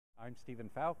I'm Steve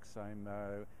Fowkes. I'm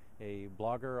a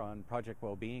blogger on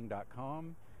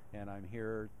projectwellbeing.com, and I'm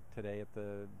here today at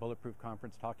the Bulletproof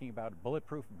Conference talking about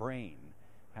bulletproof brain,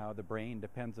 how the brain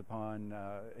depends upon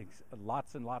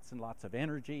lots and lots and lots of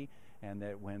energy, and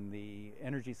that when the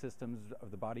energy systems of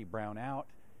the body brown out,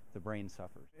 the brain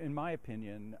suffers. In my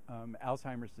opinion,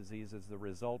 Alzheimer's disease is the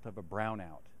result of a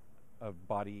brownout of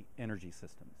body energy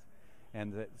systems.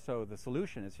 And so the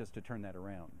solution is just to turn that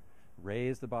around.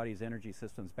 Raise the body's energy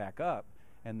systems back up,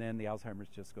 and then the Alzheimer's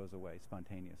just goes away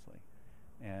spontaneously.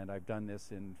 And I've done this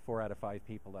in 4 out of 5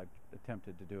 people I've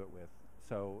attempted to do it with.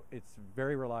 So it's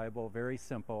very reliable, very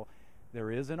simple.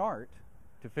 There is an art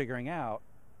to figuring out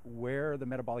where the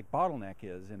metabolic bottleneck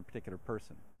is in a particular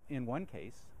person. In one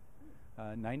case,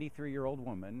 a 93-year-old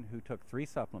woman who took 3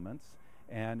 supplements,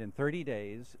 and in 30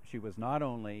 days, she was not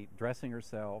only dressing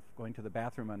herself, going to the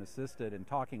bathroom unassisted, and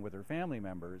talking with her family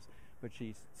members, but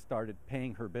she started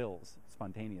paying her bills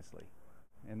spontaneously.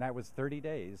 And that was 30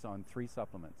 days on 3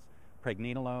 supplements.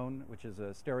 Pregnenolone, which is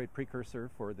a steroid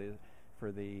precursor for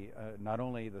not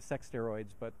only the sex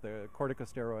steroids, but the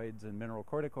corticosteroids and mineral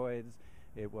corticoids.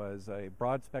 It was a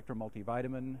broad-spectrum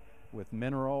multivitamin with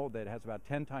mineral that has about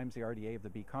 10 times the RDA of the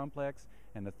B complex.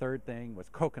 And the third thing was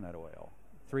coconut oil,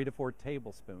 3 to 4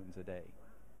 tablespoons a day.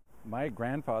 My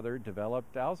grandfather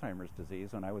developed Alzheimer's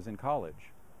disease when I was in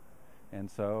college. And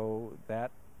so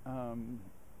that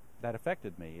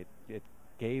affected me. It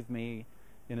gave me,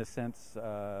 in a sense,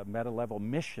 a meta-level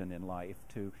mission in life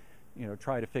to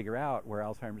try to figure out where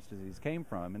Alzheimer's disease came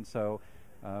from. And so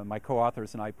my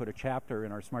co-authors and I put a chapter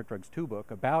in our Smart Drugs 2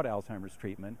 book about Alzheimer's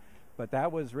treatment, but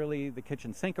that was really the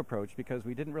kitchen sink approach because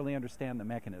we didn't really understand the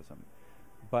mechanism.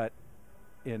 But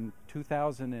in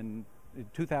 2000 and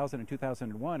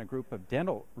 2001, a group of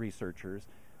dental researchers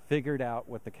figured out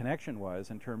what the connection was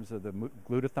in terms of the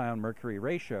glutathione-mercury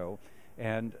ratio,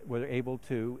 and were able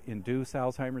to induce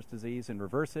Alzheimer's disease and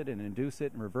reverse it, and induce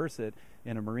it and reverse it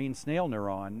in a marine snail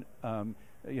neuron,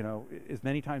 as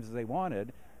many times as they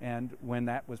wanted. And when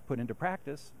that was put into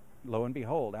practice, lo and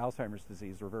behold, Alzheimer's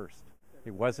disease reversed.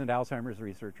 It wasn't Alzheimer's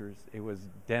researchers, it was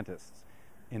dentists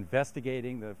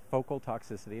investigating the focal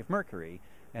toxicity of mercury,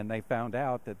 and they found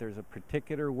out that there's a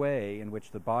particular way in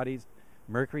which the body's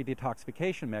mercury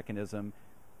detoxification mechanism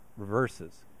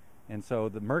reverses. And so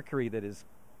the mercury that is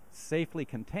safely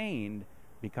contained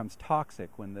becomes toxic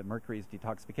when the mercury's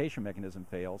detoxification mechanism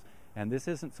fails. And this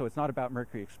isn't, so it's not about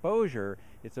mercury exposure,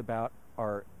 it's about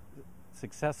our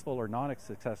successful or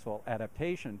non-successful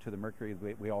adaptation to the mercury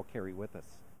we all carry with us.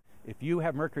 If you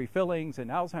have mercury fillings in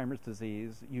Alzheimer's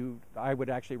disease, I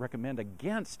would actually recommend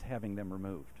against having them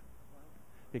removed,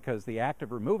 because the act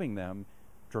of removing them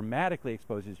dramatically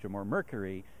exposes you to more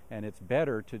mercury, and it's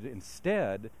better to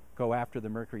instead go after the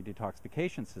mercury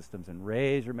detoxification systems and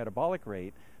raise your metabolic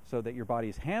rate so that your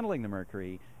body's handling the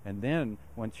mercury, and then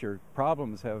once your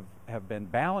problems have been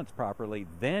balanced properly,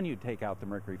 then you take out the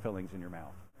mercury fillings in your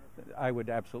mouth. I would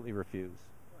absolutely refuse.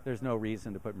 There's no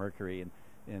reason to put mercury in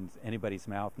anybody's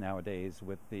mouth nowadays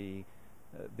with the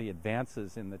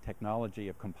advances in the technology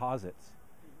of composites.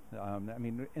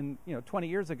 20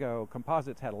 years ago,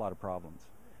 composites had a lot of problems.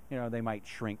 They might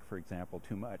shrink, for example,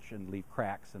 too much and leave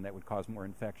cracks, and that would cause more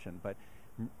infection. But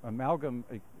amalgam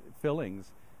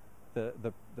fillings,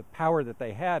 the power that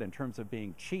they had in terms of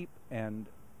being cheap and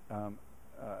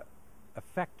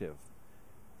effective,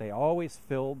 they always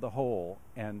filled the hole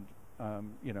and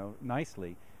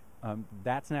nicely.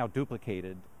 That's now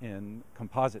duplicated in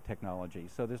composite technology,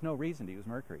 so there's no reason to use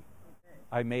mercury.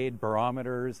 I made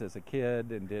barometers as a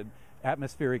kid and did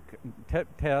atmospheric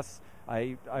tests.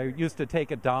 I used to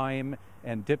take a dime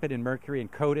and dip it in mercury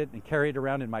and coat it and carry it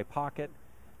around in my pocket.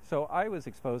 So I was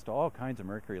exposed to all kinds of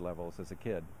mercury levels as a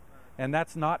kid. And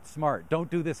that's not smart. Don't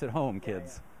do this at home,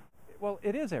 kids. Well,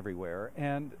 it is everywhere,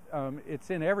 and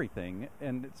it's in everything.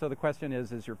 And so the question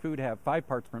is your food have 5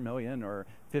 parts per million or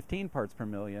 15 parts per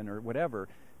million or whatever?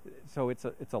 So it's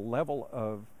a level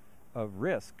of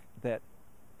risk that,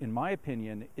 in my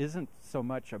opinion, isn't so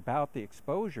much about the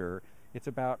exposure, it's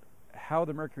about how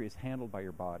the mercury is handled by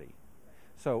your body.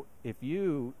 So if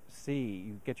you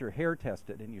get your hair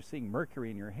tested and you're seeing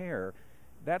mercury in your hair,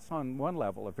 that's on one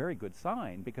level a very good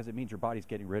sign, because it means your body's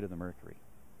getting rid of the mercury.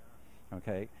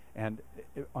 Okay? And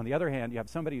on the other hand, you have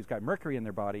somebody who's got mercury in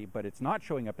their body, but it's not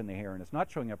showing up in the hair and it's not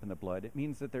showing up in the blood. It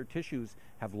means that their tissues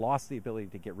have lost the ability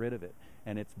to get rid of it,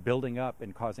 and it's building up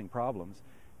and causing problems.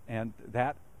 And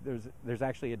that there's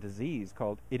actually a disease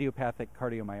called idiopathic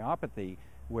cardiomyopathy,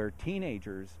 where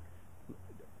teenagers,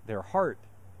 their heart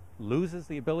loses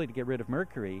the ability to get rid of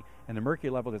mercury, and the mercury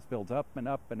level just builds up and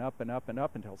up and up and up and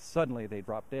up until suddenly they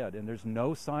drop dead. And there's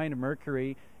no sign of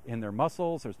mercury in their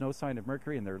muscles, there's no sign of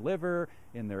mercury in their liver,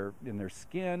 in their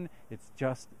skin. It's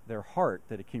just their heart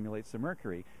that accumulates the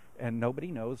mercury. And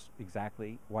nobody knows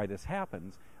exactly why this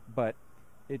happens, but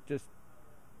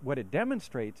what it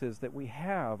demonstrates is that we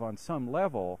have, on some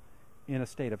level, in a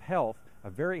state of health, a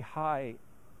very high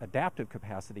adaptive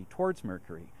capacity towards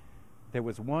mercury. There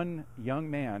was one young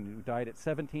man who died at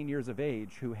 17 years of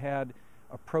age who had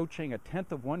approaching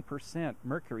 0.1%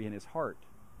 mercury in his heart.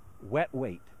 Wet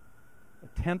weight.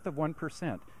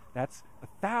 0.1%. That's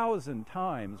 1,000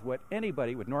 times what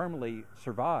anybody would normally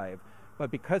survive. But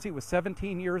because he was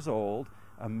 17 years old,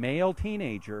 a male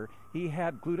teenager, he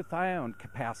had glutathione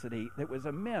capacity that was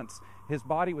immense. His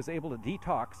body was able to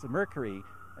detox the mercury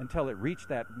until it reached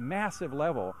that massive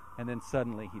level, and then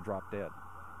suddenly he dropped dead.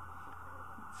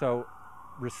 So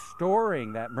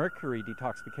restoring that mercury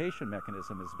detoxification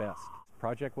mechanism is best.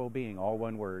 ProjectWellbeing, all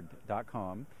one word,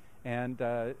 .com, and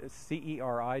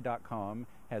CERI.com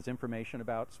has information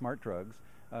about smart drugs,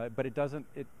 but it doesn't.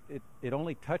 It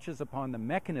only touches upon the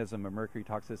mechanism of mercury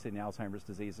toxicity in Alzheimer's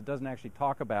disease. It doesn't actually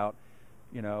talk about,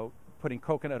 putting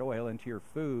coconut oil into your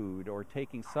food or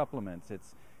taking supplements.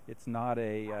 It's not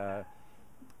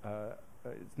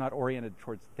oriented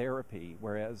towards therapy,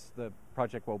 whereas the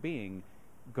Project Wellbeing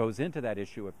goes into that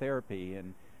issue of therapy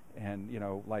and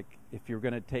like if you're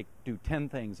going to do 10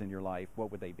 things in your life,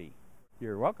 what would they be?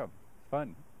 You're welcome. It's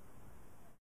fun.